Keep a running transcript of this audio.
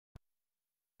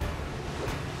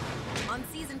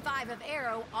Season 5 of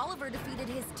Arrow, Oliver defeated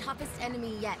his toughest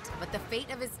enemy yet, but the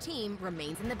fate of his team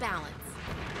remains in the balance.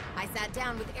 I sat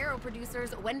down with Arrow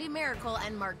producers Wendy Miracle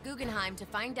and Mark Guggenheim to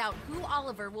find out who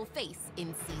Oliver will face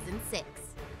in Season 6.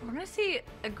 We're gonna see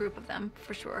a group of them,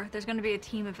 for sure. There's gonna be a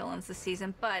team of villains this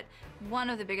season, but one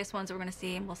of the biggest ones that we're gonna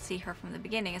see, and we'll see her from the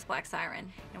beginning, is Black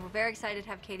Siren. And we're very excited to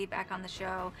have Katie back on the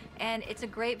show. And it's a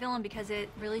great villain because it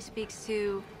really speaks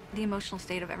to the emotional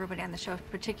state of everybody on the show,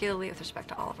 particularly with respect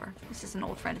to Oliver. This is an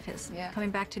old friend of his, coming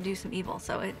back to do some evil,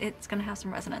 so it's gonna have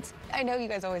some resonance. I know you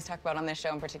guys always talk about on this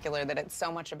show in particular that it's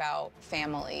so much about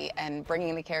family and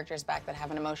bringing the characters back that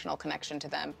have an emotional connection to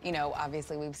them. You know,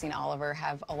 obviously we've seen Oliver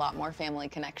have a lot more family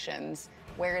connections.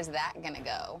 Where is that gonna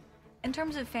go? In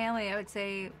terms of family, I would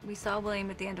say we saw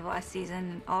William at the end of last season,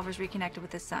 and Oliver's reconnected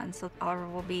with his son, so Oliver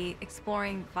will be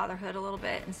exploring fatherhood a little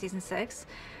bit in Season 6.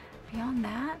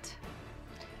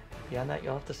 Beyond that,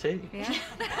 you'll have to see. yeah.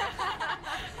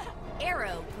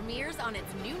 Arrow premieres on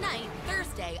its new night,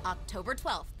 Thursday, October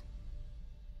 12th.